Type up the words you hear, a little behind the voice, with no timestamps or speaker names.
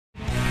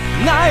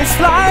nice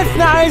life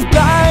nice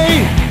day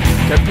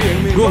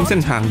ร่วมเส้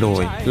นทางโด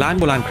ยร้าน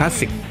โบราณคลาส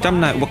สิกจำ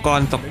หน่ายอุปกร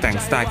ณ์ตกแต่ง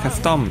สไตล์คัส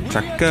ตอมท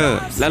รัคเกอร์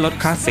และรถ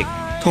คลาสสิก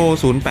โทร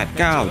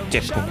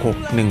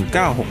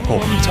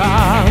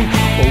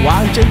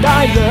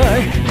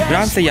 0897661966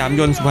 ร้านสยาม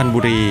ยนต์สุพรรณบุ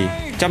รี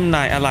จำห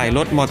น่ายอะไหล่ร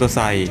ถมอเตอร์ไซ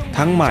ค์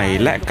ทั้งใหม่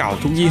และเก่า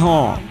ทุกยี่ห้อ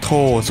โทร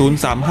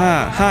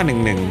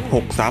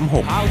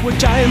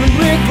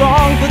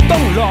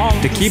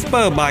 0355111636 The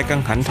Keeper by กั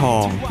งหันทอ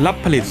งรับ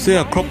ผลิตเสื้อ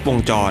ครบวง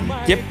จร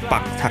เย็บปั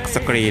กถักส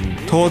กรีน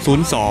โทร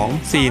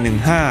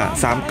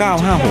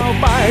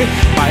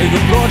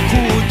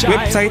 02-415-3956 เว็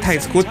บไซต์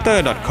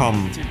thaiscooter.com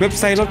เว็บ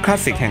ไซต์รถคลาส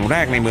สิกแห่งแร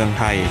กในเมือง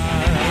ไทย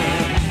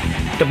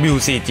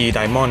WCG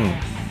Diamond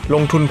ล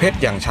งทุนเพชร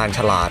อย่างชาญ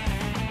ฉลาด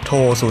โท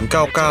ร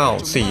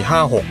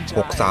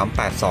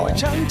 0994566382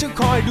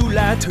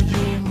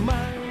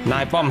 นา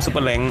ยป้อมซุปเป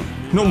อร์เล้ง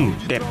นุ่ม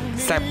เด็ด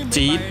แซ่บ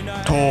จี๊ด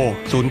โทร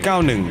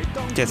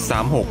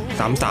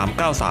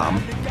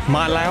 0917363393 ม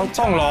าแล้ว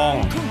ต้องลอง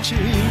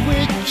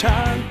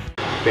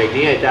เบรก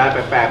นี้อาจจะ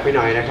แปลกๆไปห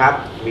น่อยนะครับ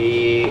มี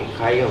ใ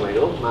ครก็ไม่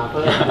รู้มาเ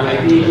พิ่มทำไม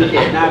พี่เปลี่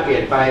ยนหน้าเปลี่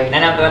ยนไปแน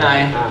ะนำตัวหน่อย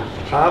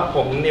ครับผ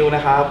มนิวน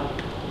ะครับ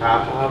ครับ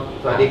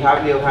สวัสดีครับ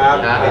นิวครับ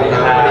สวัสดี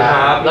ค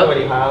รับ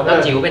แล้ว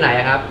จิ๋วไปไหน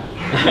ครับ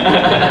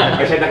ไ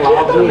ม่ใช่นักร้อง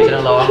ไม่ใช่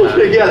นักร้อง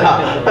เยอะหรอ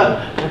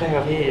ไม่ใช่ค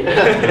รับพี่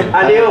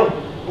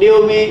นิว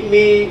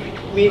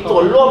มีส่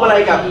วนร่วมอะไร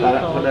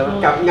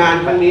กับงาน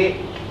ครั้งนี้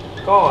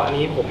ก็อัน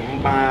นี้ผม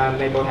มา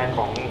ในตัวแทนข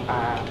อง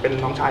เป็น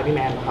น้องชายพี่แม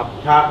นนะครับ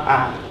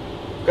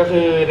ก็คื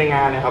อในง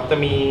านนะครับจะ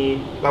มี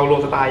เรารว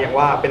มสไตล์อย่าง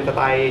ว่าเป็นสไ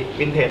ตล์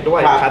วินเทจด้ว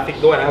ยคลาสสิก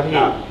ด้วยนะครับ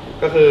พี่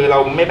ก็คือเรา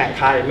ไม่แบ่ง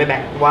ค่ายไม่แบ่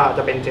งว่าจ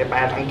ะเป็นเจแป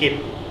นอังกฤษ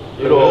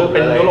หรือเป็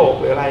นยุโรป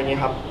หรืออะไรอย่างนี้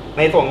ครับใ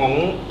นส่วน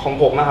ของ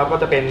ผมนะครับก็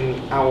จะเป็น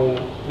เอา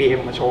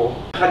BM มาโชว์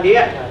คันนี้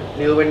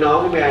นิวเป็นน้อง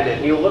พี่แมนเนี่ย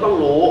นิวก็ต้อง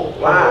รู้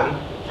ว่า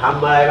ท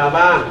ำอะไรมา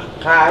บ้าง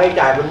ค่าให้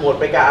จ่ายมันหมด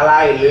ไปกับอะไร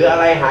หรืออะ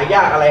ไรหาย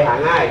ากอะไรหา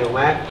ง่ายถูกไห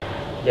ม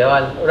เดี๋ยว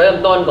เริ่ม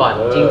ต้นก่อน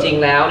จริง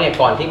ๆแล้วเนี่ย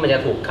ก่อนที่มันจะ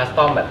ถูกคัสต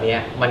อมแบบนี้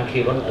มันคื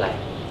อรถอะไร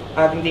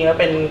จริงๆแล้ว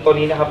เป็นตัว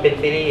นี้นะครับเป็น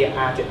ซีรีส์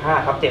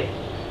R75/7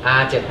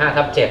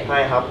 R75/7 ใช่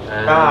ครับ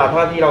ก็ถ้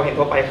าที่เราเห็น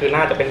ทั่วไปคือน่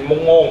าจะเป็น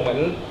โง่ๆเหมือน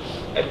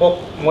ไอ้พวก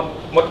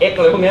มด X อ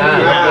ะไรพวกนี้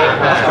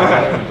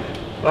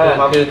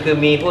คือ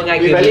มีพูดง่าย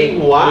คือมี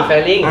แฟ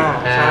ลิ่ง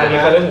ใช่มี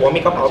แฟลิ่งหัว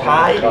มีกระเป๋าท้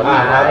าย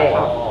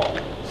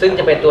ซึ่งจ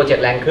ะเป็นตัว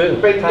7 แรงครึ่ง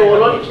เป็นตัว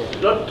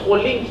รถทัว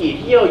ริ่งขี่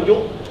เที่ยวยุ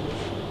ค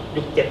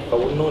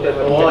70นู่นเลย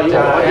โอ้ย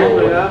ยุคเ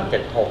ลยนะ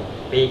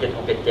76ปี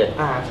76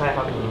 77ใช่ค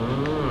รับ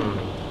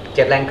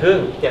7 แรงครึ่ง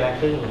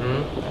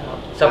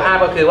สภาพ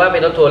ก็คือว่าเป็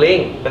นรถทัวริ่ง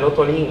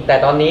แต่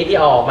ตอนนี้ที่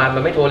ออกมามั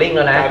นไม่ทัวริ่งแ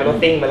ล้วนะเป็นรถ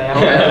ซิ่งไปแล้ว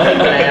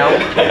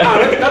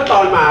แล้วต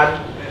อนมา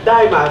ได้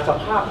มาส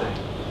ภาพไหน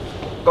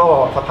ก็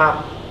สภาพ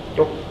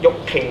ยก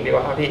เข่งดีก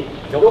ว่าครับพี่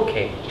ยกเ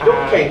ข่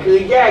งคือ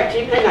แยก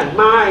ชิ้นให้หนัน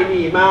ไม้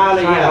ดีมาอะไร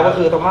เงี้ยแล้วก็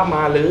คือสภาพม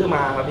าลื้อม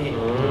าครับพี่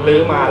ลื้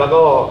อมาแล้ว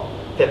ก็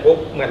เสร็จปุ๊บ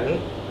เหมือน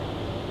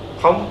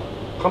เข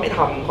าไม่ท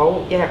ำเขา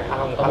แยกทาง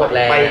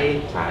ไป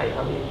ใช่ค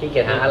รับพี่ที่เกี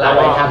ยรติอะไร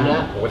ทำแล้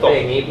วโอ้โหอ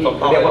ย่างนี้พี่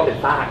เรียกว่าเป็น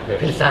ซากเลย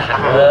เป็นซาก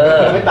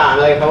ไม่ต่าง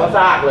เลยคำว่าซ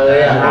ากเลย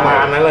ประมาณ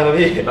นั้นเลยครับ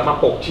พี่แล้วมา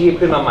ปกชีพ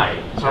ขึ้นมาใหม่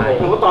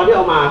ผมว่าตอนที่เอ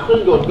ามาเครื่อ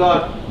งยนต์ก็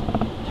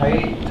ใช้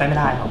ไม่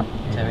ได้ครับ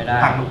ใช้ไม่ได้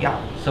พังทุกอย่าง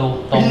สูบ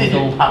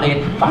ติด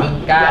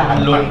ก้าน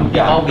ลุน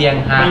เข้าเบียง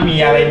หาไม่มี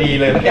อะไรดี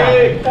เลยทุกอย่าง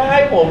ถ้าให้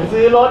ผม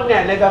ซื้อรถเนี่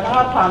ยในสภา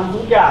พพัง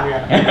ทุกอย่างเนี่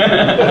ย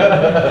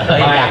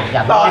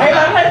ต่อให้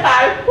ร้านให้ตา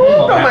ย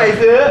ก็ไม่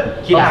ซื้อ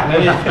คิดหนักเลย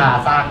ราคา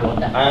ซากรถ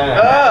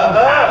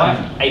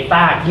ไอ้ซ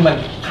ากที่มัน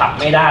ขับ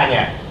ไม่ได้เนี่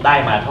ยได้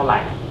มาเท่าไหร่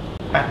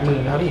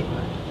80,000ครับพี่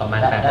ประมาณ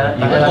80,000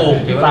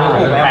ถือว่า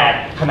ถูกแล้ว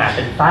ขนาดเ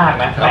ป็นซาก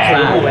นะ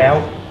ถูกแล้ว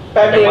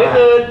80,000นี่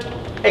คือ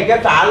เอก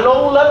สารล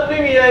งรถไม่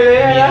มีอะไรเลย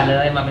นะ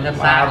มันเป็น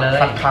ซากเลย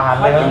ขาด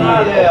เลยท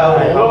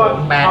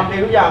ำเอง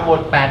ทุกอย่างหมด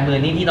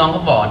80,000นี่ที่น้องเข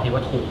าบอกถือว่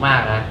าถูกมา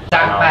กนะจ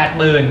าก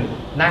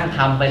80,000นั่งท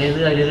ำไปเ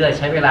รื่อยๆใ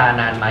ช้เวลา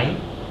นานไหม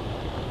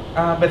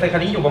เป็นไซคั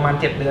นนี้อยู่ประมาณ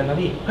7 เดือนนะ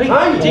พี่เฮ้ย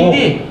จริง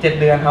ดิ7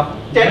 เดือนครับ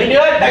7 เดื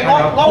อนแต่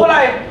งบอะไร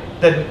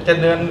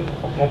7 เดือน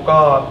งบก็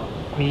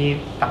มี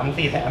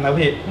 3-4 แสนนะ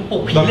พี่ปลุ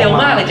กผีเร็ว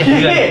มากเลย7 เ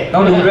ดือนต้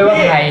องดูด้วยว่า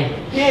ใคร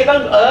พี่ต้อง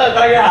ก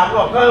ำลังจะถามบ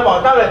อก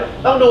ต้องเลย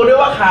ต้องดูด้วย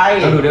ว่าใคร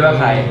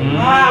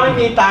ถ้าไม่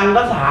มีตังค์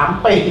ก็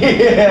3 ปี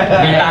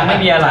มีตังค์ไม่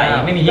มีอะไร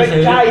ไม่มีที่ซื้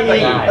อใช่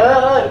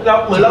เรา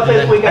เหมือนเราเคย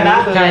คุยกันนะ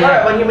ว่า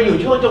วันนี้มาอยู่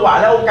ช่วงจังหวะ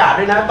และโอกาส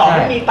ด้วยนะต่อใ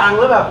ห้มีตังค์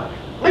แล้วแบบ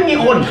ไม่มี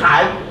คนขาย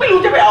ไม่รู้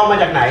จะไปเอามา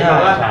จากไหน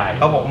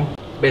ครับผม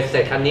เบสเสร็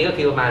จคันนี้ก็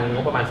คือประ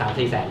มาณ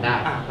 3-4 แสนได้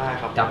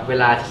ครับกับเว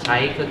ลาใช้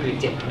ก็คือ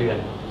7 เดือน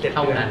เ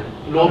ท่านั้น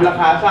รวมรา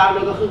คาสร้างด้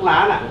วยก็ครึ่งล้า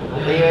นอ่ะ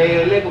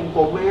เลขก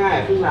ลมๆไม่ง่าย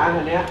ครึ่งล้าน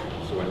คันนี้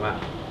สวยมาก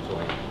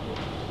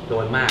โด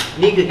นมาก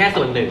นี่คือแค่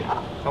ส่วนหนึ่ง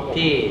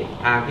ที่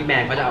ทางพี่แม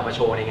นเขาจะเอามาโช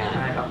ว์ในงานใ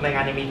ช่ครับในง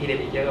านยังมีทีเด็ด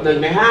อีกเยอะ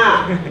1 ใน 5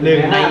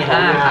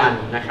คัน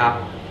นะครับ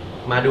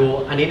มาดู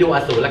อันนี้ดูอ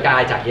สูรกา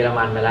ยจากเยอร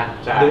มันไปแล้ว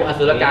ดูอ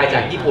สูรกายจ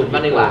ากญี่ปุ่นบ้า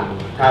งดีกว่า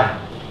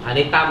อัน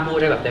นี้ตั้มพูด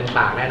ได้แบบเต็มป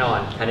ากแน่นอน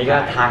อันนี้ก็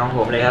ทางของผ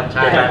มเลยครับใ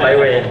ช่ไบ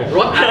เวย์ร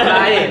ถ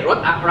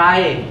อะไร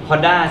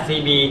Honda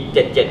CB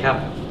 77ครับ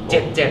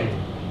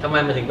77 ทำไม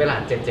มันถึงเป็นร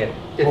หัส77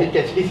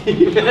 cc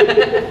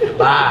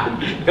บ้า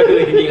ก็คือ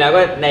จริงๆแล้ว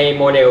ก็ใน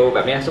โมเดลแบ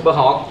บเนี้ซูเปอร์ฮ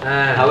อค อ่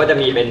า เขาก็จะ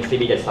มีเป็น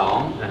CB72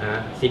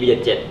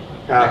 CB77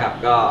 ครับ นะครับ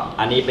ก็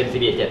อันนี้เป็น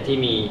CB77 ที่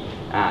มี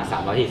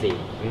300 cc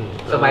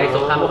สมัยส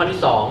งครามโลกครั้ง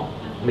ที่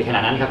มีขนา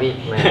ดนั้นครับพี่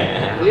แหม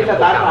อันนี้ส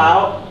ตาร์ทเท้า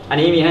อัน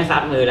นี้มีทั้งสตา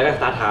ร์ทมือแล้วก็ส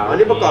ตาร์ทเท้า อัน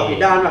นี้ประกอบผิด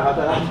ด้านป่ะครับส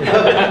ตาร์ท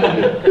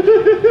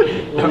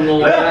 2งง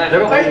ๆใช่ไหม แล้ว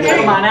ก็ เฮ้ยจริ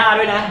ง มาหน้า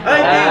ด้วยนะ เอ้ย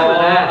จริง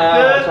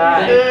คือ ใช่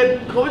คือ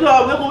คุณผู้ชม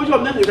ถ้าคุณผู้ชม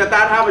นึกถึงสตา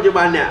ร์ทเท้าปัจจุ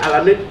บันเนี่ยเรา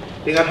นึก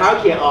ถึงกับเท้า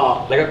เขี่ยออก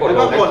แล้วก็กด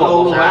กดล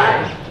ง ใช่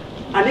นะ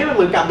อันนี้มันเห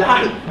มือนกลับด้า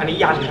น อันนี้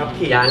ยันครับ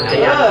ขี่ ยัน เ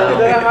ออ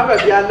เลยนะครับแบ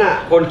บยันอ่ะ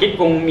คนคิด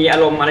คงมีอา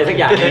รมณ์อะไรสัก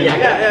อย่างเลยอยาก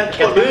จะ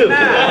กดหน้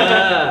า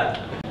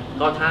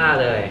ก็ท่า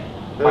เลย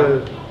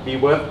รี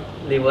เวิร์ส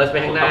รีเวิร์สไป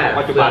ข้างหน้า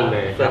ปัจจุบันเล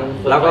ย ฟือง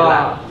แล้วก็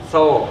โ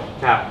ซ่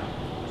ครับ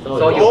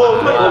โซ่อยู่ โอ้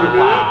ขวา โซ่อยู่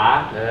ขวา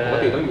เออ ปก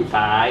ติต้องอยู่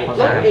ซ้าย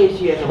รถเอเ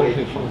ชียทำไม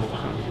ถึง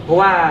เพราะ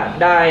ว่า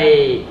ได้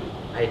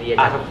ไอเดีย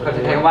เขาจ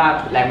ะใช้คำว่า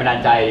แรงบันดาล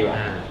ใจดีกว่า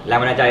อ่า แรง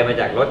บันดาลใจมา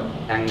จากรถ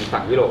ทาง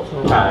ฝั่งยุโรป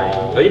ใช่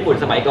รถญี่ปุ่น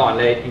สมัยก่อน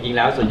เลยจริงๆแ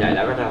ล้วส่วนใหญ่แ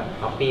ล้วก็จะ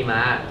ก๊อปปี้มา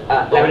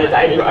แรงบันดาลใจ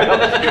ดีกว่าครับ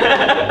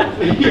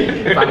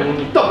ฟัง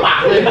ตบปา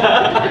กเลย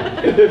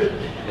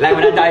แรง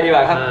บันดาลใจดีก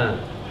ว่าครับ เออ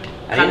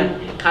อัน คั นี้ น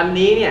คัน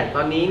นี้เนี่ยต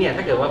อนนี้เนี่ยถ้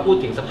าเกิดว่าพูด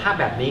ถึงสภาพ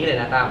แบบนี้เลย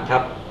นะตั้ม ครั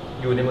บ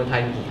อยู่ในเมืองไทย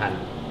มีกี่คัน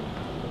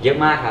เยอะ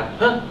มากครับ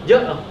เฮ้ยเยอ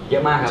ะเหรอ เยอ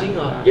ะมากครับ จริงเห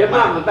รอ เยอะม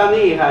ากเหมือนตั้ม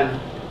นี่คัน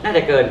น่าจ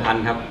ะเกิน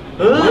1,000ครับ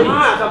เฮ้ย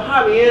สภา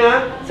พนี้นะ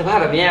สภาพ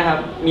แบบนี้ครับ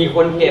มีค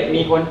นเก็บ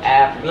มีคนแอ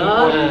บมี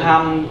คนท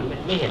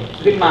ไม่เห็น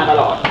ำขึ้นมาต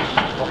ลอด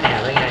เขาแอบ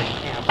ไว้ไง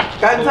แอบ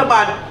การสะ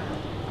บัด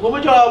คุณ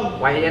ผู้ชม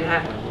ไว้ยันฮ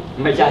ะ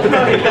ไม่ใช่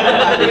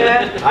นี่น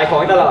ะ ขายขอ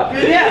งตลอด คื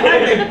อเนี่ย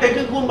แต่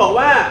คือคุณบอก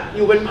ว่าอ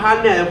ยู่เป็นพัน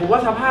เนี่ยผมว่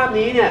าสภาพ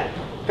นี้เนี่ย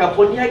กับค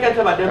นที่ให้การส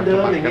ะบัดเดิ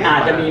มๆอย่างเงี้ย อา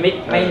จจะมีไ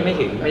ม่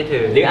ถึง ไม่ถึ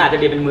ง หรืออาจจะ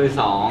มีเป็นมือ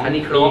สอง อัน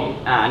นี้ครบ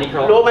อันนี้คร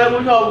บ รู้ไหมคุณ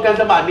ผู้ชมการ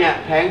สะบัดเนี่ย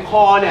แผงค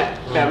อเนี่ย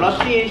แบบรถ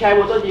ที่ใช้ม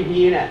อเตอร์จี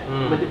พีเนี่ย อื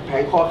ม มันจะแผ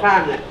งคอข้าง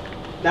เนี่ย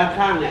ด้าน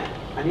ข้างเนี่ย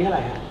อันนี้เท่าไห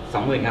ร่ฮะ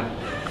 20,000ครับ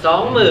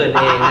 20,000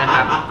เองนะค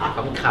รับ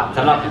ขำๆ ส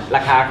ำหรับร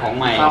าคาของ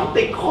ใหม่ ขำ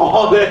ติดคอ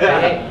เลยอะ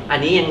เอ้ยอัน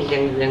นี้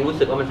ยังรู้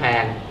สึกว่ามันแพ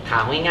งถา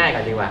มง่ายๆก่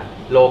อนดีกว่า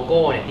โลโก้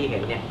เนี่ยที่เห็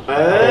นเนี่ย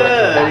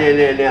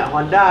เนี่ยฮ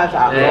อนด้า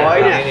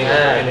300เนี่ย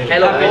แค่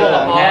โล ถ้าเป็น โก้ ข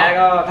อง พอ แท้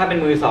ก็ถ้าเป็น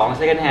มือสอง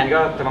second hand ก็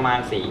จะประมาณ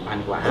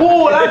 4,000 กว่า คู่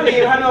ละ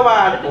 4,000 กว่าบ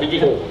าท จริ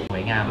ง ส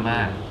วยงามม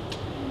าก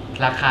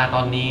ราคาต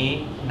อนนี้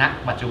ณ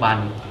ปัจจุบัน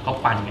เขา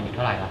ปั่นกันอยู่เ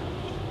ท่าไหร่ละ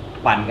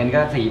ๆปั่นกัน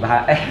ก็ 4,000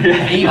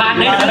 4,000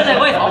เลยซื้อเลย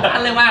เว้ย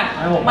2,000เลยมาก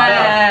แม่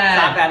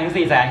 3,000 ถึง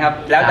 400,000 ครับ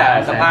แล้วแต่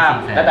สภาพ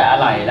 300,000 แล้วแต่อะ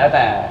ไรแล้วแ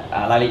ต่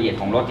รายละเอียด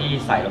ของรถที่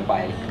ใส่ลงไป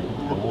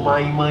ไม่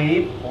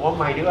ผมว่า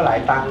ไม่นี่ก็หลาย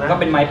ตังค์นะ ก็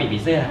เป็นไม้ปีกผี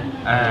เสื้อ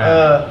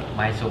ไ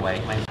ม่สวย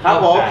ไม่ ครับ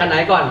ผม คันไหน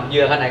ก่อนเห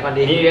ยื่อคันไหนก่อน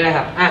ดี นี่ด้วยนะค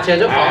รับ เชิญ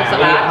เจ้าของส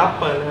ตาร์ท ครับ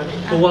เปิดเลยครับ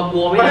ก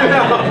ลัวไม่ ไม่ ได้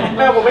แ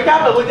ม่ผมไม่กล้า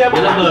เปิดกุญแจ เ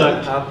ดี๋ยวระเบิด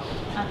ครับ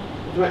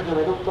ด้วยทำไม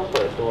ต้องเ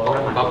ปิดตัว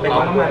ก๊อป เป็นน้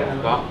ำมัน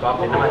ก๊อปเ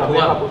ป็นน้ำมันท่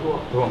วม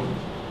ท่วม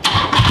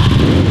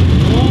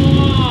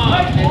เฮ้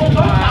ยร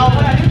ถเก่าข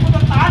นาดนี้คุณส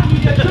ตาร์ทที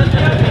เดียวขึ้นเลย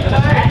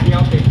เดีย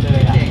วติดเล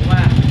ยอะ เจ๋งม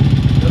าก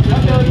แล้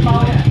วเดินเบา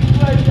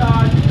ด้วยจา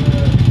น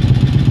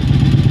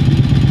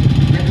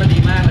เล่นมาดี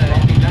มากเลย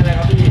ติดได้เลยค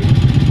รับพี่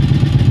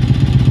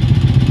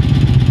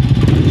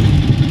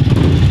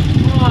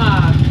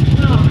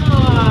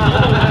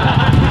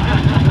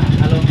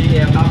อารมณ์ดีเ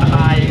อ็ม ตามสไต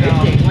ล์ก็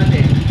เจ๋งมากเ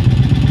จ๋ง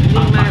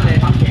นิ่งมากเลย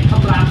ฟังเสียงค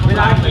ำราม เว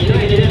ลาขี่ด้ว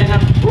ยดีด้วยนะครั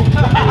บ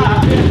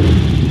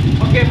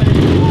โอเคมันจะ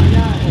ดูย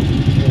าก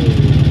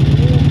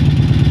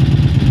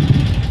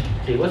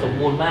ถือว่าสม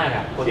บูรณ์มากอ่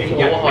ะคน เสียง ที่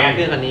ยั โอ้ ด โห แน่น เค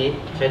รื่องคันนี้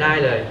ใช้ได้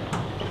เลย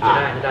ใ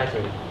ช้ได้จริ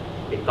ง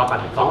ปิดก๊อปปั่น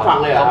สองฝั่ง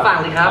เลยเหรอ สองฝั่ง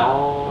เลยครับ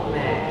แหม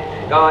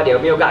ก็เดี๋ยว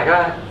มีโอกาสก็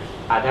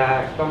อาจจะ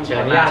ต้องขอ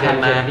อนุญาต เชิญ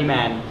มา เชิญพี่แม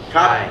น ค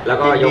รับ แล้ว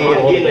ก็ยก ยิน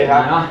ดีเลยครั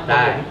บ เนาะ ไ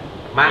ด้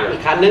มาอี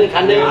กคันนึงคั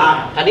น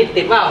นี้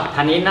ติดเปล่า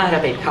คันนี้น่าจะ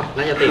ติดครับ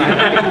น่าจะติด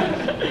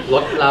ร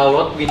ถเราร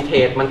ถวินเท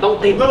จมันต้อง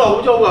ผ ติด มก็บอกคุณ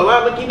ผู้ชมก่อนว่า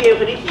เมื่อกี้มี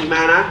คันนี้ขี่ม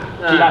านะ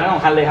ขี่ร้านทั้งข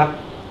องคันเลยครับ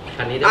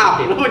คันนี้จะ อ้าว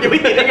ติด แล้วมันจะไม่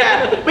ติดได้ไง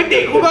ไม่ติ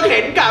ดคุณก็เข็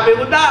นกลับไป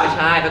คุณได้ ไม่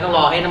ใช่เขาต้องร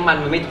อให้น้ำมัน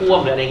มันไม่ท่วม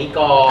หรืออะไรอย่างนี้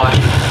ก่อน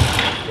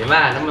เห็นไหม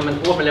น้ำมัน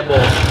ท่วมเป็นระบ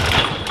บ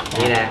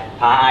นี่แหละ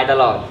พาอายต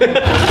ลอด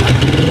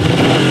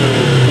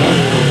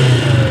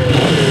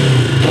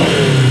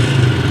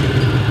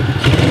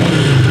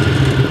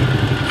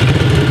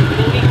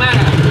นิ่งมาก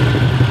อะ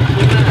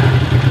นิ่งมากอะ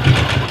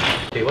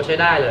ถือว่าใช้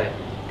ได้เลย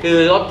คือ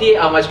รถที่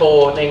เอามาโช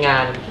ว์ในงา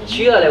น เ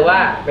ชื่อเลยว่า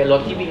เป็นร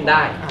ถที่วิ่งไ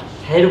ด้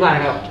ใช้ทุกคัน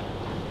ครับ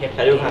ใ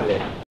ช้ทุกคันเลย